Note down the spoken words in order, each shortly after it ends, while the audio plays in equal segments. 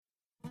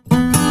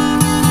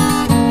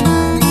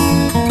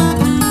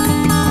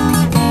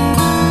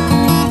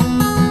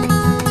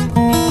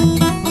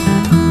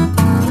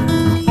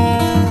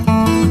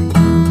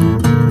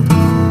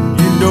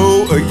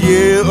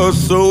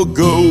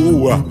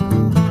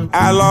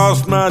I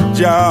lost my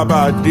job.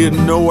 I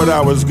didn't know what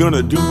I was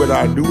gonna do, but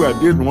I knew I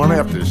didn't want to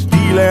have to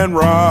steal and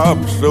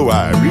rob. So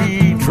I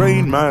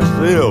retrained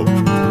myself.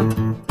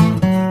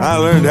 I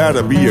learned how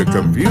to be a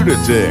computer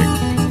tech.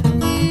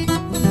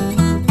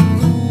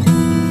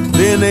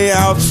 Then they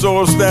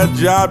outsourced that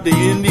job to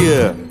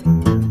India.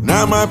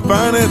 Now my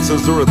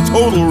finances are a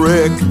total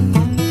wreck.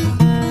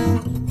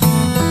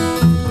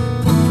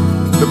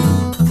 The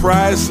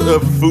price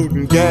of food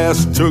and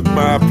gas took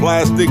my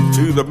plastic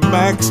to the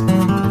max.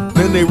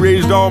 Then they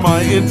raised all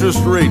my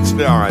interest rates.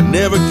 Now I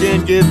never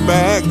can get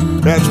back.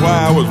 That's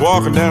why I was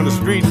walking down the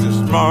street this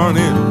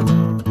morning.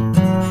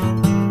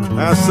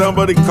 Now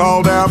somebody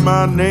called out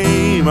my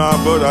name,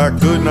 but I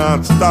could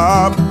not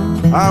stop.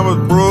 I was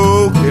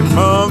broke and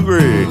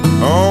hungry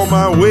on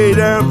my way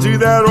down to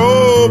that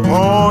old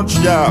pawn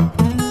shop.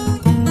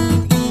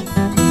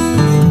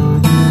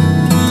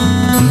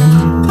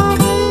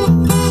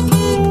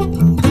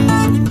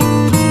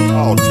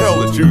 Oh, tell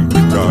the truth,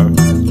 guitar.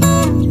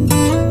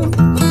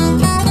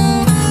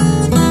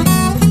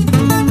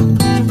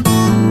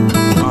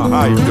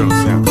 How you gonna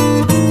sound?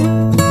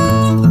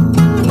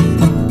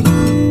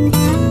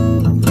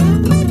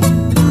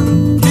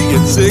 He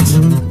gets 6.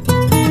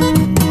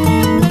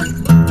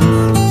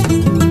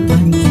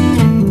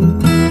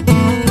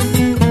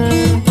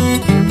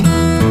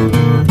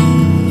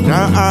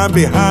 I'm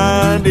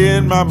behind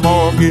in my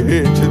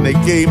mortgage, and they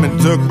came and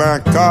took my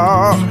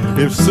car.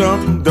 If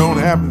something don't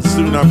happen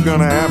soon, I'm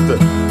gonna have to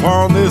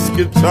pawn this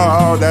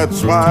guitar.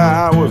 That's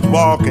why I was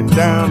walking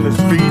down the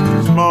street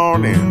this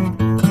morning.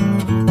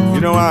 You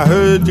know, I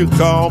heard you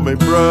call me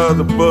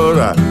brother, but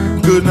I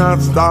could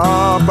not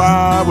stop.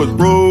 I was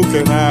broke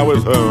and I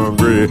was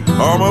hungry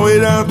on my way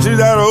down to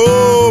that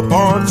old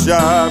pawn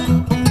shop.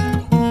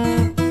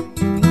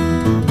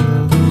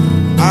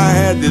 I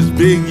had this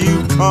big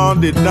Yukon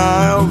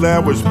denial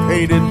that was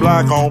painted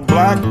black on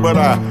black, but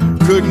I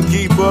couldn't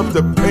keep up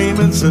the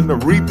payments and the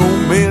repo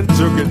men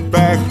took it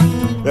back.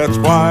 That's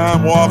why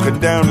I'm walking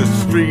down the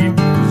street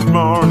this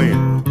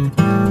morning.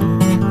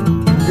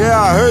 Yeah,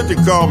 I heard you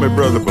call me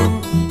brother, but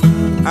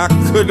I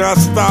could not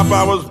stop.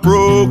 I was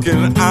broke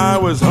and I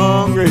was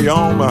hungry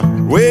on my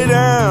way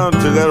down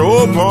to that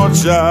old pawn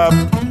shop.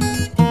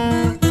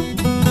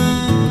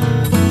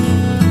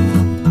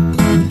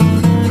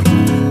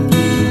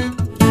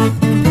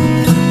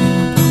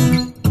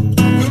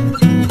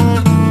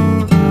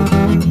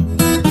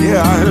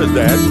 Yeah, I heard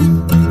that.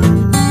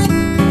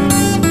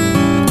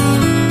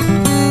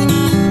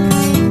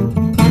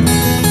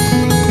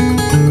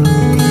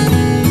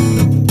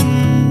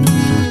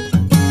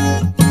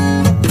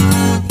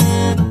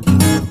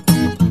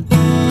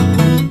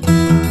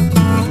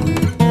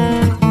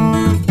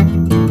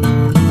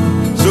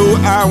 So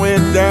I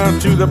went down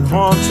to the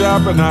pawn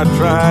shop and I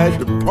tried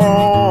to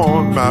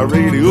pawn my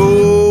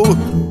radio.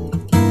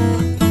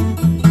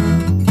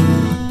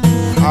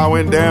 I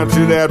went down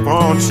to that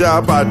pawn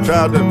shop, I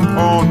tried to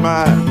pawn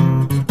my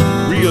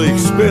really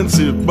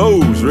expensive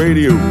Bose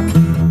radio.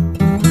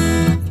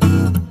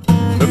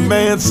 The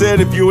man said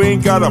if you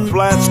ain't got a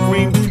flat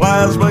screen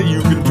plasma,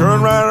 you can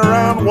turn right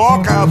around and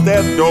walk out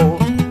that door.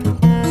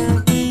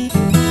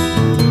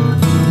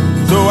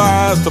 So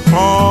I asked the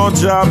pawn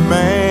shop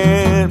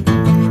man,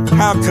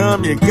 how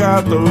come you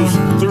got those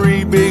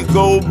 3 big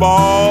gold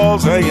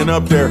balls hanging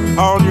up there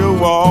on your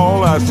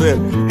wall? I said,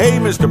 hey,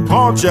 Mr.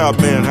 Pawn Shop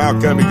Man, how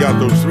come you got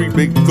those 3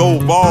 big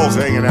gold balls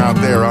hanging out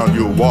there on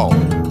your wall?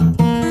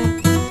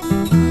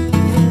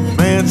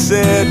 Man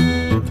said,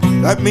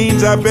 that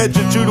means I bet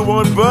you 2 to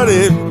 1,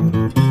 buddy,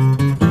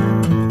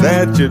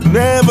 that you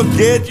never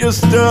get your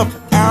stuff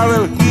out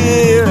of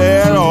here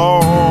at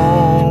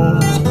all.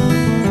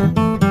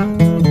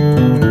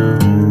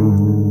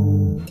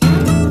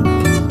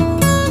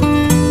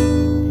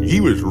 He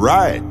was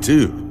right,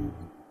 too.